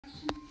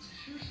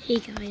Hey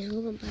guys,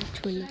 welcome back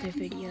to another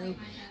video.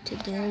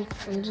 Today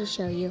I'm going to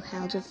show you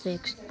how to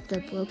fix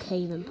the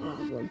Brookhaven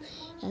problem.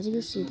 As you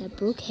can see, that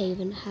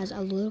Brookhaven has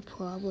a little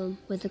problem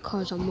with the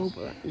cars on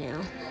mobile right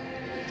now.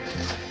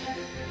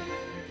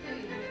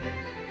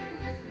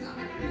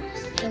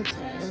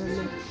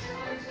 Okay,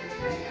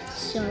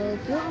 so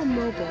if you're on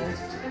mobile,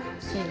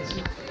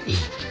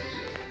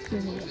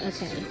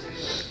 okay,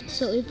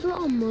 so if you're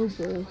on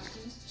mobile,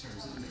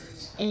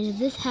 and if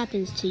this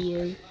happens to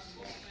you,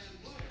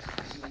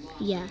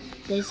 yeah,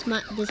 this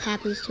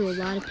happens to a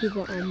lot of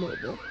people on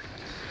mobile.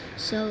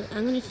 So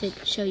I'm gonna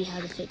show you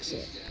how to fix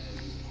it.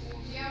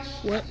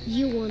 What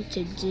you want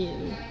to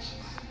do?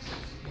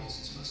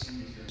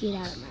 Get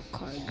out of my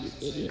car, you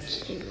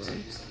idiots! Hang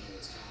on.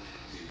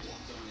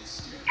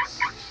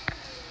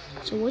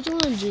 So what you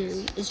want to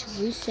do is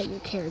reset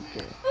your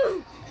character.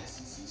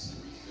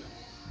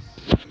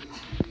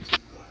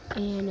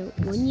 And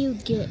when you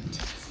get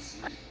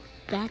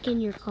back in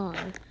your car,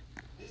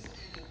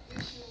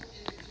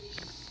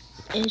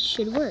 it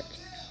should work.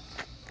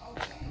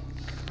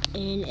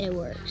 And it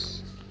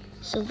works.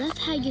 So that's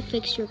how you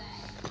fix your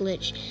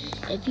glitch.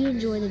 If you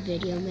enjoy the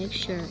video, make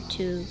sure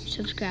to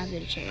subscribe to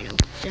the channel.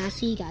 And I'll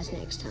see you guys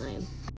next time.